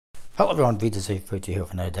Hello everyone, Vita Safe here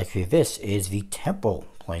for another deck review. This is the Temple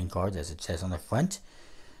playing cards, as it says on the front.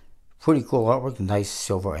 Pretty cool artwork, nice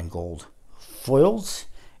silver and gold foils.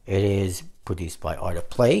 It is produced by Art of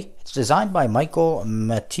Play. It's designed by Michael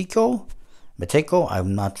Mateko.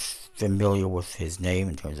 I'm not familiar with his name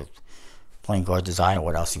in terms of playing card design or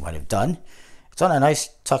what else he might have done. It's on a nice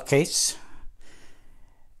tuck case.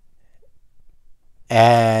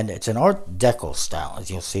 And it's an Art Deco style, as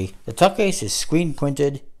you'll see. The tuck case is screen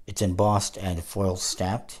printed. It's embossed and foil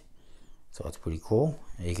stamped, so it's pretty cool.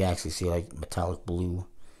 And you can actually see like metallic blue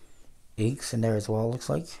inks in there as well, looks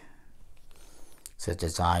like. It says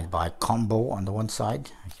designed by Combo on the one side.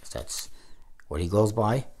 I guess that's what he goes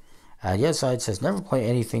by. The other side says never play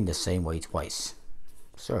anything the same way twice.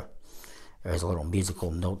 Sure. There's a little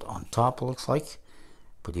musical note on top, it looks like.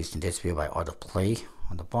 Produced and distributed by Art of Play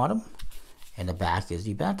on the bottom. And the back is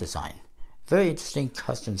the back design. Very interesting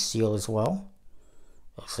custom seal as well.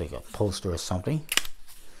 Looks like a poster or something.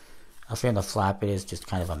 Up here on the flap, it is just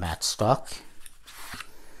kind of a matte stock.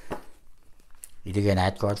 You do get an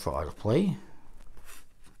ad card for Art of Play.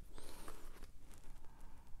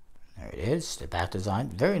 There it is, the back design.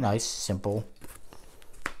 Very nice, simple.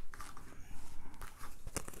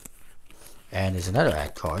 And there's another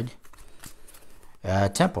ad card.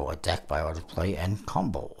 Tempo, a deck by Art of Play, and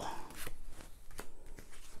Combo.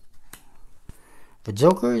 The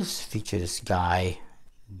Jokers feature this guy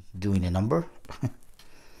doing a number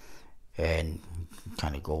and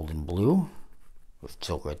kind of gold and blue with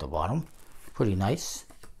Joker at the bottom. Pretty nice.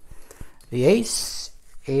 The Ace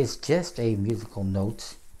is just a musical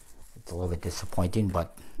note. It's a little bit disappointing,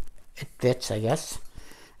 but it fits, I guess.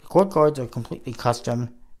 The court cards are completely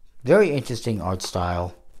custom. Very interesting art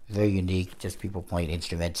style. Very unique. Just people playing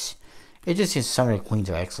instruments. It just seems some of the queens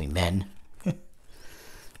are actually men. A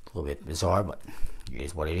little bit bizarre, but it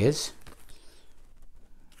is what it is.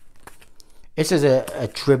 This is a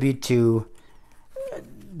tribute to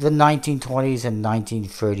the 1920s and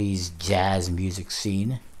 1930s jazz music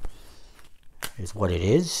scene. Is what it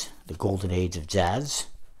is. The golden age of jazz,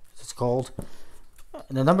 as it's called.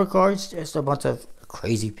 And the number cards, just a bunch of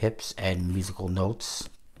crazy pips and musical notes,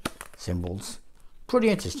 symbols. Pretty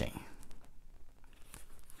interesting.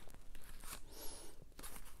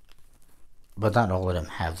 But not all of them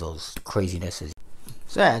have those crazinesses.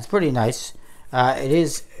 So yeah, it's pretty nice. It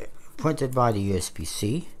is printed by the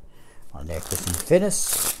USB-C on their Christian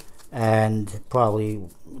Fitness, and probably,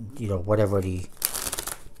 you know, whatever the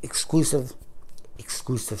exclusive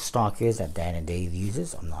stock is that Dan and Dave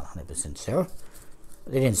uses. I'm not 100% sure.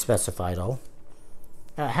 They didn't specify though.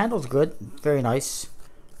 Handle's good, very nice.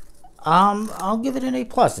 I'll give it an A+.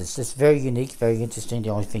 It's just very unique, very interesting. The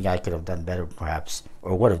only thing I could have done better, perhaps,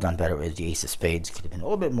 or would have done better, is the Ace of Spades. Could have been a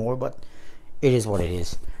little bit more, but it is what it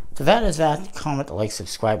is. So that is that. Comment, like,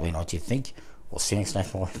 subscribe. Let me know what you think. We'll see you next time.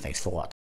 Thanks for watching.